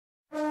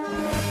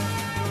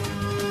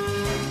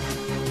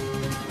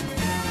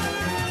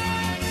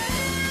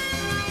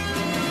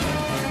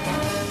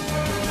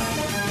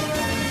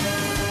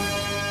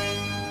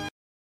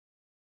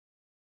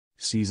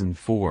Season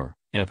 4,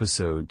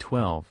 Episode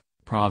 12,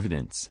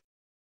 Providence.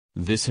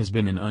 This has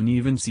been an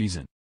uneven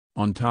season.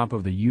 On top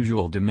of the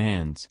usual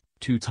demands,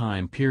 2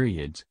 time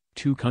periods,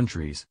 2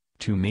 countries,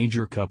 2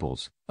 major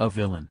couples, a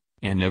villain,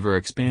 and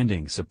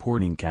ever-expanding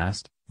supporting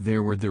cast,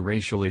 there were the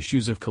racial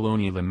issues of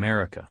colonial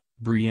America,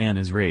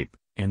 Brianna's rape,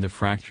 and the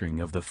fracturing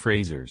of the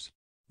Frasers.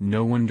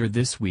 No wonder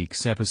this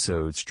week's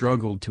episode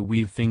struggled to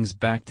weave things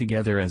back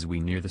together as we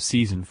near the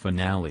season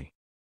finale.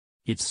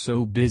 It's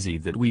so busy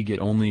that we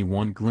get only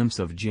one glimpse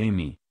of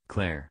Jamie,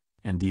 Claire,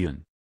 and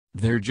Ian.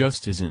 There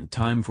just isn't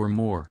time for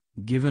more,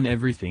 given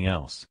everything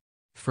else.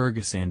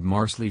 Fergus and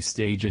Marsley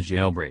stage a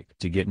jailbreak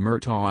to get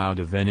Murtaugh out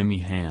of enemy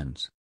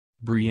hands.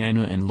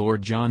 Brianna and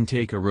Lord John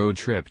take a road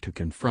trip to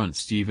confront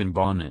Stephen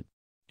Bonnet.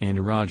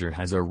 And Roger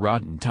has a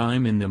rotten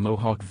time in the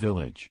Mohawk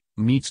village,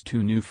 meets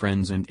 2 new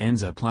friends and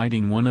ends up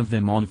lighting one of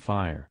them on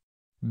fire.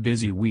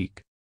 Busy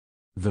week.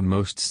 The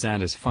most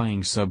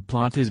satisfying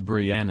subplot is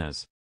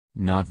Brianna's.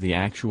 Not the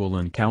actual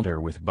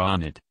encounter with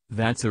Bonnet,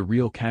 that's a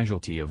real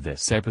casualty of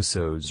this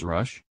episode's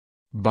rush.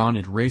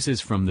 Bonnet races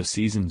from the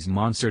season's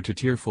monster to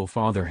tearful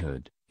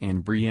fatherhood,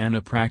 and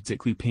Brianna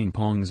practically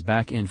ping-pongs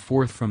back and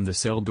forth from the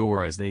cell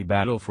door as they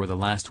battle for the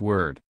last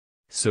word.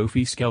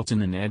 Sophie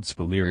Skelton and Ed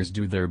Spaliers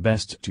do their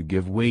best to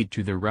give weight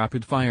to the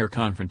rapid-fire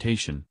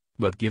confrontation,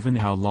 but given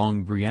how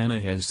long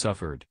Brianna has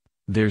suffered,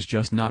 there's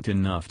just not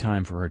enough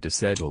time for her to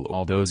settle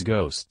all those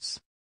ghosts.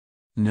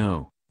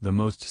 No, the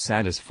most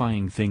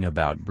satisfying thing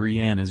about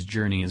Brianna's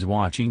journey is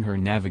watching her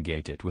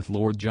navigate it with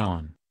Lord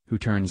John, who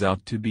turns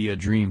out to be a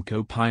dream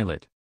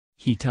co-pilot.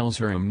 He tells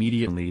her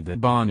immediately that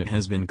Bonnet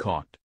has been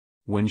caught.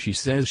 When she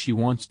says she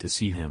wants to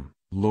see him,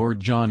 Lord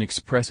John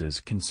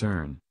expresses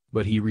concern,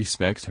 but he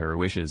respects her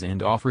wishes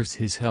and offers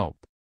his help.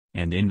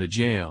 And in the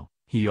jail,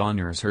 he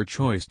honors her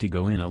choice to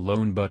go in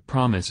alone but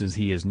promises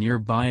he is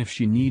nearby if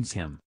she needs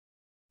him.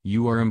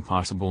 You are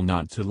impossible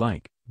not to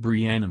like,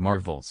 Brianna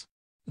marvels.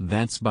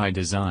 That's by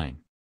design.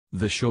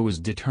 The show is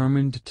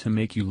determined to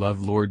make you love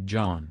Lord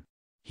John.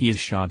 He is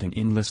shot in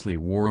endlessly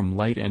warm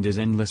light and is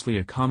endlessly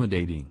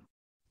accommodating.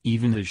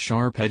 Even his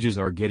sharp edges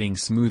are getting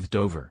smoothed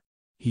over.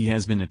 He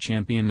has been a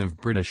champion of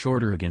British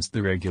order against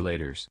the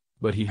regulators,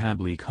 but he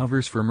happily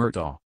covers for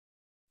Murtaugh.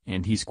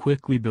 And he's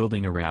quickly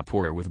building a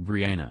rapport with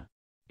Brianna.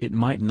 It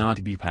might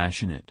not be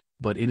passionate,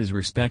 but it is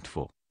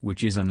respectful,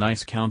 which is a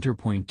nice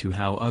counterpoint to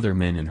how other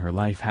men in her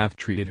life have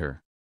treated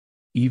her.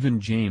 Even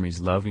Jamie's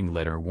loving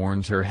letter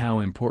warns her how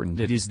important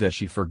it is that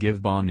she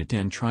forgive Bonnet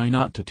and try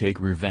not to take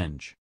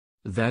revenge.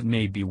 That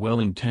may be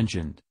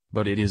well-intentioned,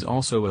 but it is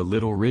also a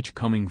little rich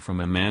coming from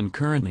a man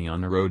currently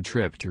on a road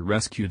trip to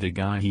rescue the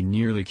guy he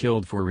nearly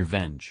killed for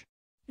revenge.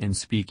 And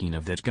speaking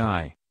of that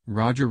guy,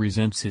 Roger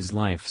resents his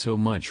life so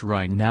much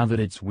right now that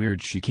it's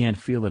weird she can't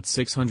feel it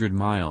 600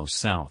 miles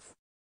south.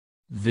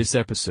 This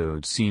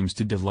episode seems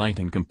to delight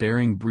in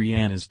comparing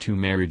Brianna's 2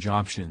 marriage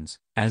options,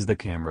 as the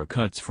camera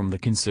cuts from the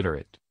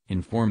considerate,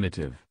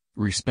 informative,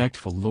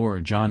 respectful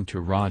Lord John to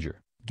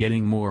Roger,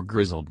 getting more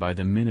grizzled by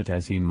the minute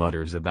as he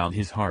mutters about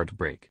his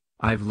heartbreak.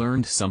 I've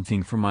learned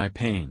something from my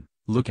pain,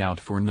 look out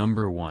for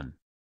number 1.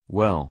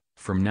 Well,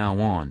 from now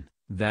on,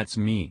 that's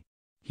me.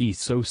 He's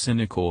so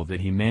cynical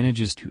that he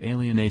manages to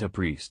alienate a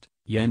priest,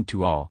 Yen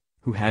Tuol,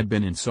 who had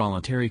been in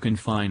solitary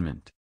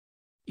confinement.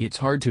 It's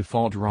hard to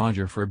fault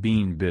Roger for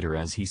being bitter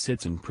as he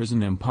sits in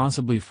prison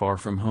impossibly far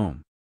from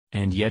home.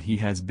 And yet he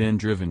has been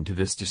driven to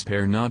this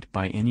despair not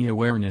by any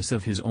awareness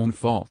of his own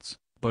faults,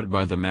 but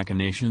by the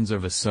machinations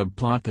of a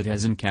subplot that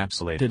has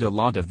encapsulated a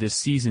lot of this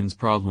season's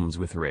problems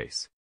with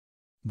race.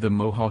 The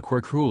Mohawk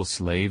were cruel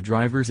slave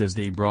drivers as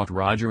they brought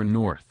Roger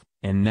north,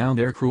 and now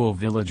they're cruel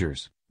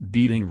villagers,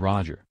 beating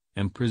Roger,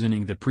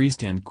 imprisoning the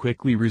priest and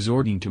quickly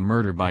resorting to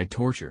murder by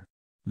torture.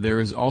 There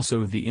is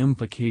also the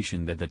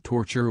implication that the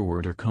torture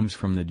order comes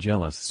from the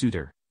jealous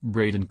suitor,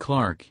 Braden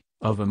Clark,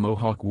 of a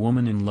Mohawk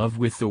woman in love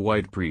with the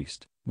white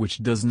priest,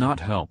 which does not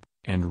help,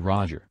 and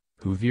Roger,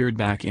 who veered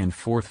back and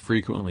forth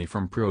frequently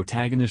from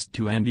protagonist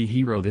to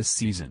anti-hero this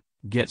season,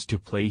 gets to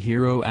play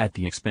hero at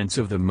the expense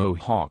of the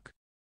Mohawk.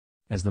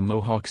 As the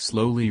Mohawks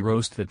slowly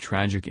roast the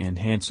tragic and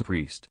handsome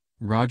priest,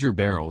 Roger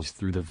barrels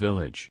through the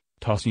village,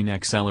 tossing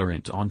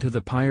accelerant onto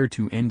the pyre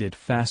to end it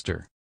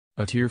faster.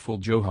 A tearful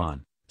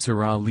Johan,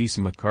 Sarah Lisa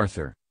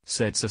MacArthur,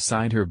 sets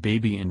aside her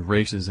baby and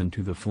races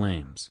into the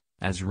flames,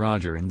 as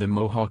Roger and the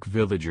Mohawk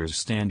villagers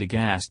stand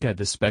aghast at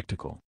the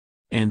spectacle.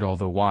 And all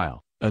the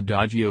while,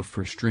 Adagio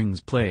for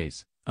strings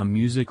plays, a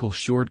musical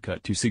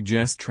shortcut to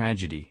suggest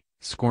tragedy,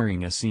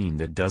 scoring a scene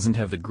that doesn't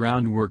have the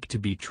groundwork to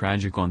be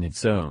tragic on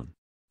its own.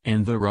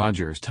 And though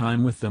Roger's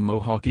time with the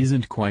Mohawk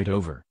isn't quite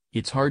over,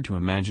 it's hard to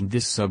imagine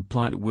this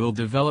subplot will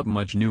develop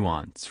much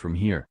nuance from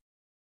here.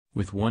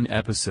 With 1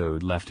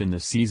 episode left in the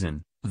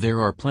season,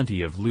 there are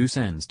plenty of loose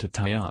ends to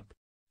tie up.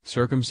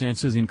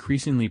 Circumstances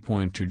increasingly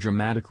point to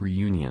dramatic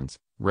reunions,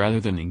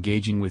 rather than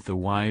engaging with the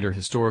wider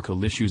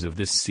historical issues of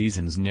this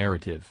season's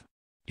narrative.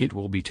 It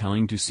will be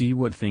telling to see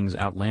what things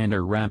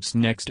Outlander wraps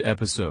next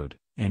episode,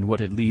 and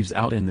what it leaves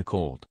out in the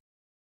cold.